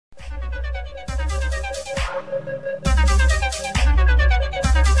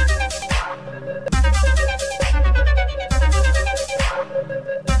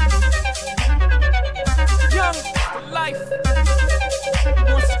Young, the life.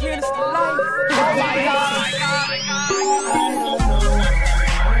 Once again, it's the life.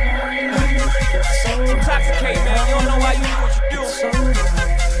 Intoxicated, man. You don't know why you do what you do.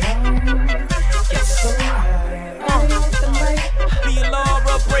 Yes. The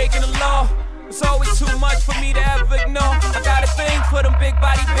Allure, breaking the law. It's always too much for me to ever ignore. I got a thing for them big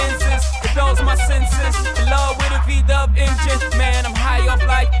body Benzes. It dulls my senses. In love with a V-dub engine. Man, I'm high off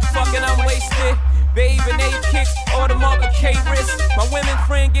life. Fucking, I'm wasted. Babe and 8 kicks, or the marble K wrist. My women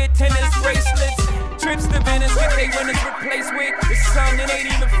friend get tennis bracelets. Trips to Venice, get they winners replaced with. It's something ain't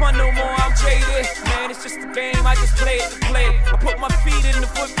even fun no more, I'm jaded. Man, it's just a game, I just play it to play it. I put my feet in the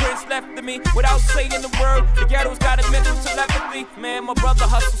footprints left of me without saying the word. The ghetto's got a mental telepathy. Man, my brother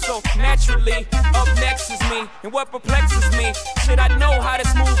hustles so naturally. Up next is me, and what perplexes me, shit, I know how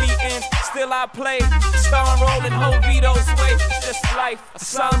this movie ends. Still I play, starring rolling whole Vito's way. It's just life, I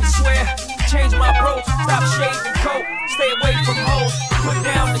solemnly swear. Change my approach, stop shaving coat, stay away from hoes, put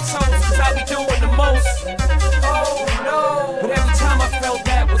down the toes, cause I be doing the most. Oh no. But every time I felt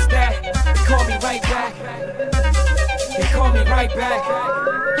that was that, they call me right back. They call me right back.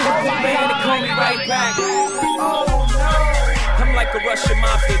 Man, they call me right back. Oh no. I'm like a Russian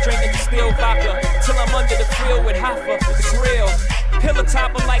mafia, drinking distilled vodka till I'm under the field with Hoffa. It's real. Pillow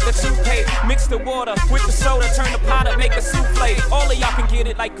topper like a toupee. Mix the water with the soda, turn the pot up, make a souffle. All of y'all can get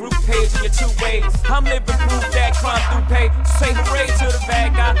it like group page in your 2 ways. I'm living proof that crime do pay. So say hooray to the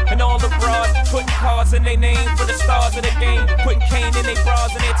bad guy and all the bras. Putting cards in their name for the stars of the game. Putting cane in their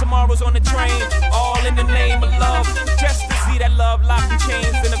bras and their tomorrows on the train. All in the name of love. Just to see that love locked in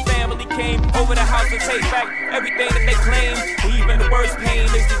chains. And the family came over the house to take back everything that they claim. Even the worst pain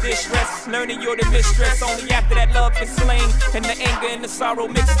is the distress. Learning you're the mistress. Only after that love is slain. And the anger and the sorrow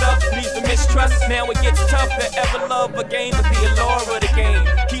mixed up leaves the mistrust. Now it gets tough to ever love again, but the allure of the game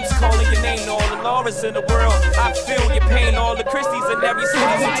keeps calling your name. All the Laura's in the world, I feel your pain. All the Christies in every city,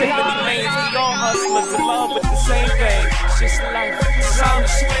 so Tiffany lanes. We all hustlers in love with the same thing. It's just life, sound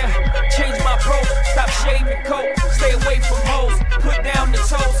I swear. Change my approach, stop shaving coat, stay away from hoes, put down the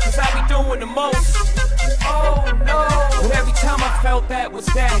toes, cause I be doing the most. Oh no. But every time I felt that was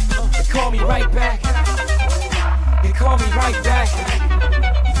that, they call me right back. They call me right back.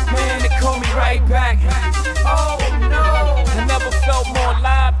 Man, they call me right back. Oh no. I never felt more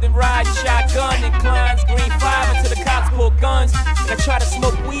alive than riding shotgun and Klein's green 5 until the cops pull guns. And I try to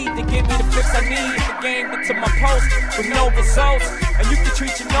smoke weed to give me the fix I need. The game get to my post with no results. And you can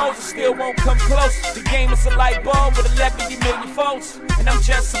treat your nose and still won't come close. The game is a light bulb with 11 million volts. And I'm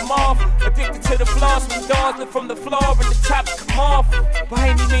just a moth, addicted to the flaws. When doors live from the floor and the tops come off. By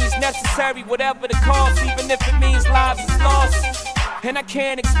any means necessary, whatever the cost, even if it means lives is lost. And I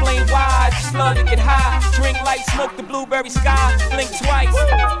can't explain why, I just love to get high. Drink light, smoke the blueberry sky, blink twice.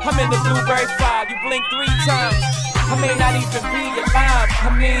 I'm in the blueberry 5, you blink 3 times. I may not even be alive. I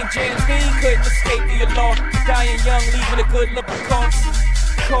mean, James Dean couldn't escape the allure. Dying young, leaving a good looking corpse.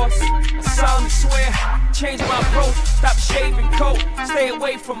 I solemnly swear, change my approach, stop shaving coat, stay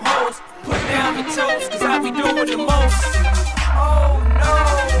away from hoes, put down the toes, cause I be doing the most. Oh no.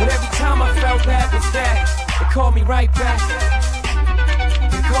 But every time I felt that was that, they call me right back.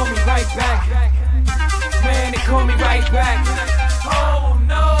 They call me right back. Man, they call me right back. Oh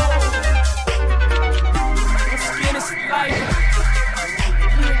no. Once again, it's the life.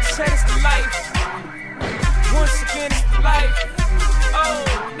 Yeah, I said it's the life. Once again, it's the life.